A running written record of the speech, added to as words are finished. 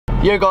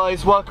Yo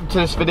guys, welcome to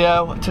this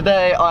video.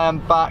 Today I am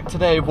back.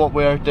 Today what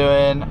we're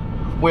doing,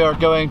 we are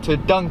going to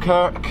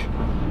Dunkirk.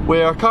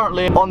 We are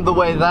currently on the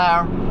way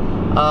there.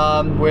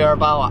 We are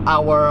about an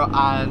hour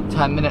and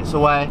 10 minutes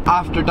away.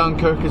 After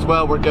Dunkirk as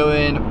well, we're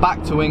going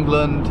back to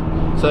England.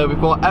 So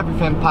we've got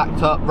everything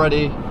packed up,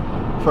 ready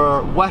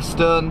for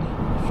Weston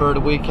for the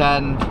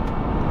weekend.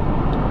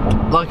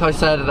 Like I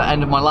said at the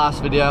end of my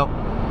last video,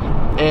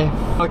 if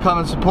you want to come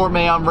and support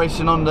me, I'm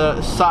racing on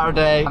the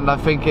Saturday, and I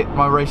think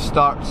my race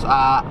starts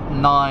at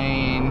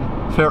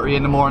 9:30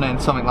 in the morning,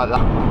 something like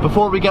that.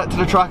 Before we get to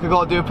the track, I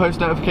got to do a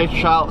post notification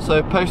shout out.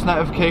 So post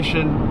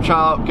notification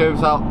shout out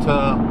goes out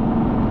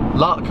to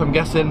Luck, I'm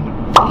guessing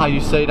how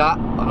you say that.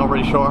 I'm not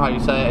really sure how you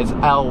say it. It's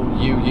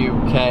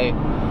L-U-U-K.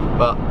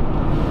 But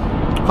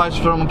thanks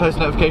for turning on post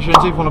notifications.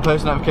 If you want a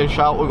post notification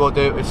shout out, all you got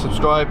to do is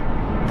subscribe,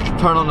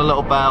 turn on the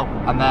little bell,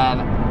 and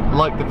then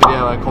like the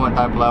video and comment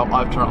down below.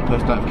 I've turned on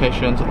post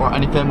notifications or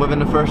anything within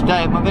the first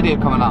day of my video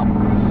coming out.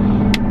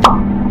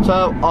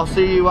 So I'll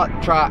see you at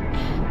the track.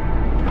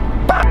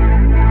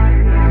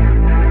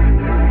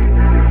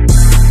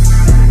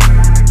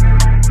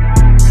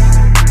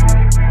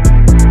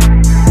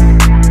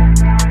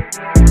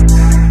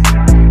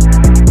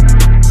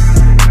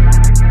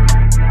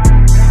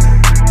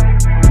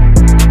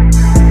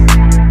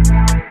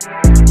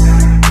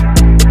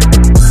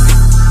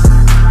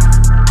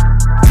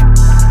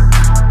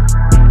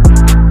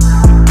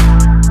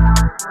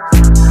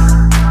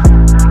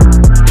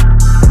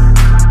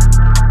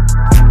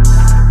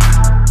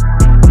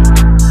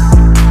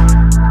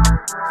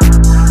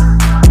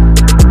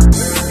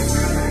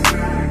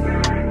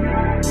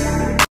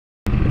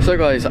 So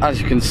guys, as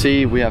you can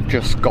see, we have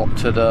just got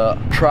to the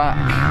track.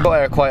 Got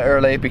here quite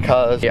early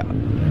because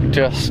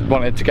just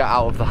wanted to get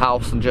out of the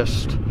house and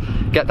just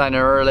get down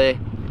there early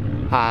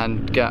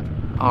and get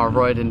our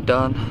riding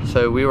done.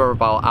 So we were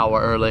about an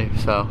hour early,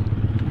 so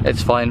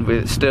it's fine.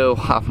 It's still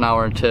half an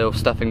hour until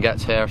Stefan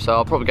gets here, so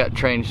I'll probably get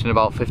changed in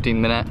about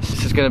 15 minutes.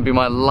 This is going to be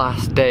my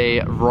last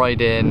day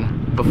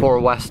riding before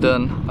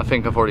Weston. I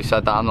think I've already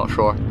said that, I'm not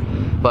sure.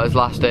 But it's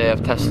last day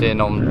of testing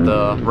on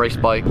the race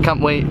bike.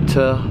 Can't wait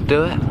to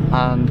do it,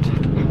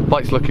 and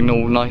bike's looking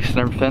all nice and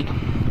everything.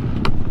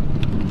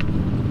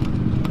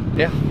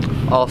 Yeah,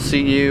 I'll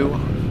see you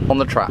on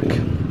the track.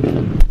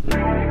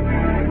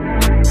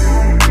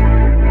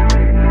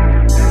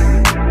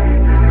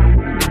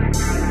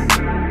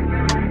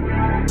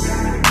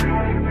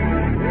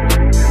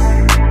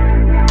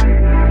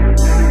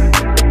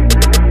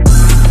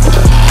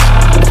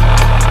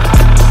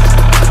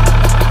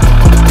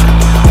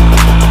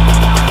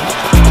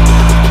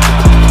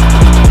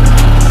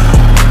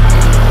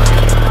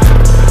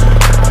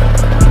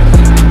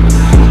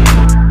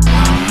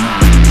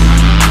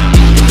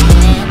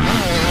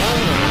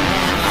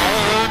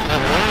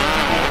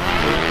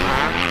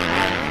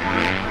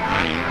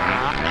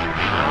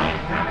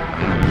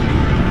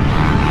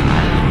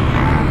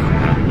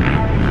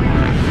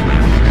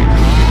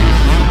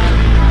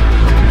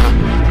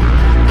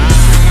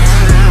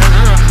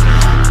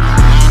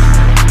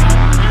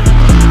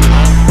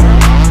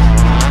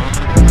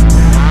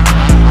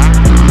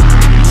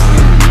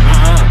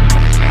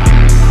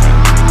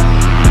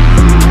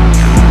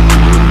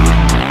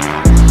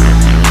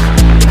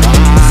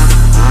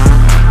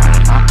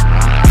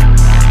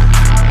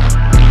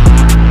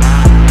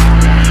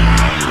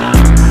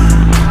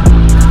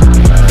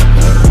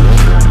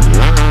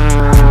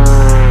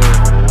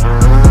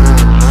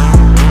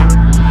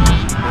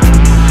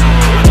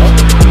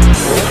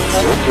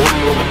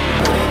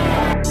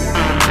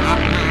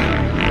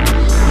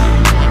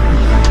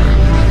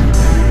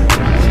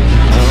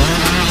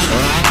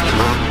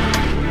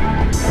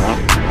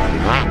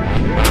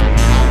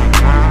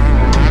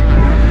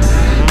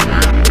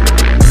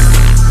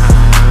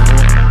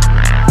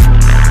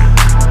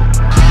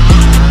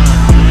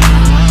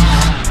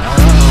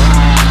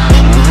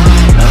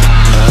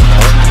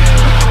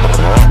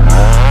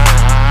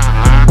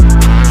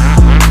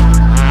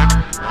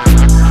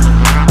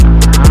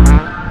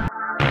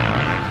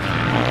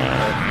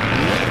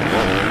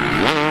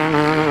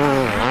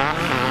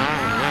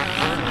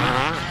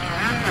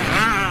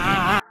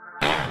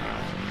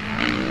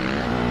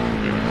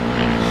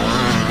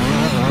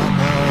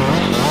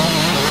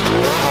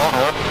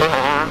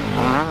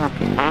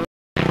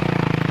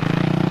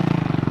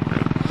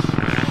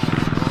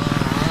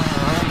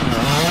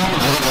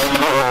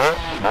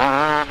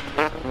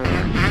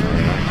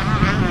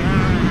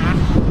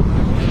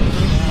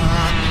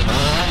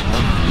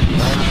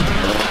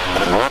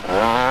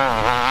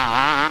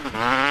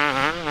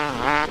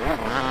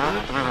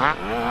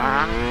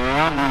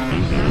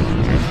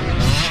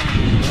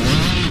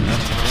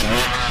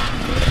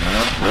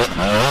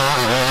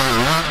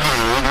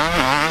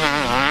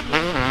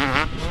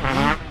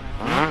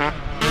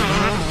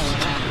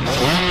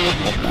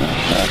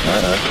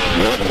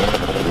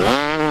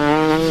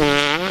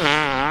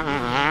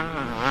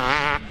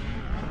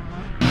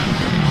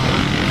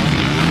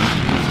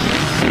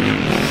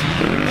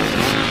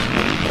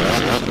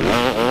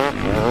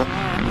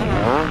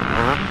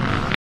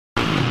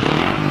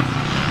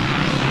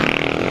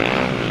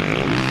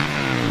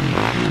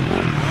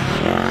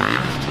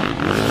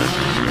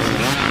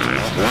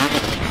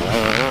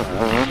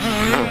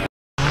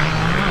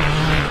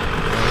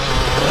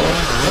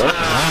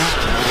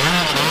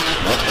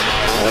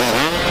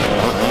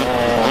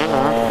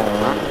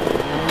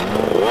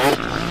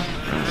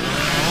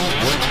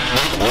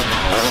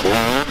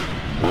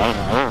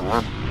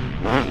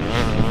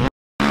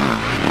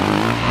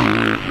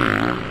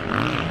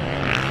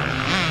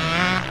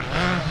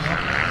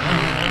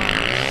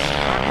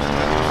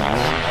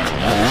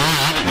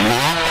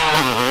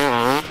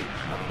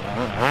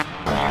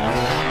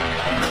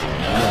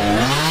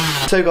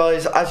 So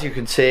guys, as you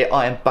can see,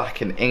 I am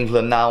back in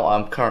England now.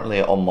 I'm currently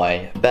on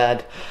my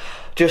bed.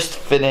 Just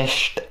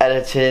finished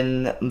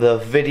editing the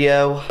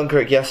video.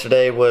 Dunkirk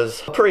yesterday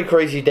was a pretty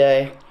crazy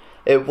day.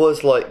 It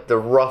was like the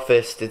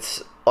roughest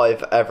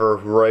I've ever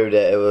rode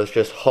it. It was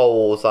just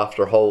holes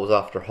after holes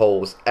after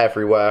holes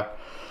everywhere,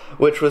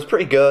 which was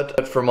pretty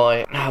good for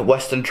my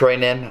Western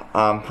training.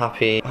 I'm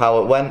happy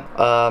how it went.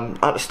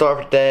 At the start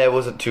of the day I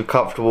wasn't too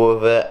comfortable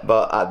with it,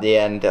 but at the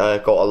end I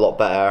got a lot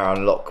better and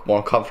a lot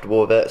more comfortable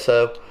with it.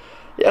 So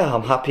yeah,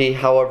 I'm happy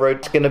how I rode.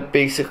 It's gonna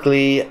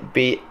basically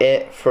be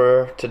it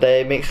for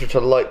today. Make sure to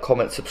like,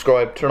 comment,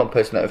 subscribe, turn on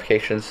post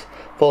notifications,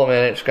 follow me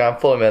on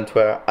Instagram, follow me on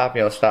Twitter, add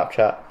me on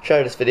Snapchat,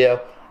 share this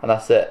video, and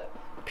that's it.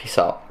 Peace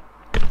out.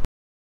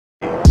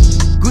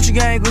 Gucci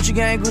gang, Gucci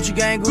gang, Gucci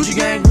gang, Gucci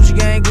gang, Gucci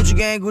gang, Gucci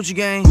gang, Gucci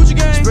gang, Gucci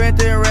gang. Spread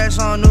their racks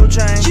on new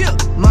chain.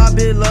 My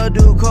bitch love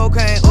do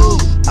cocaine. Ooh,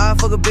 I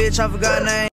fuck a bitch, I forgot name.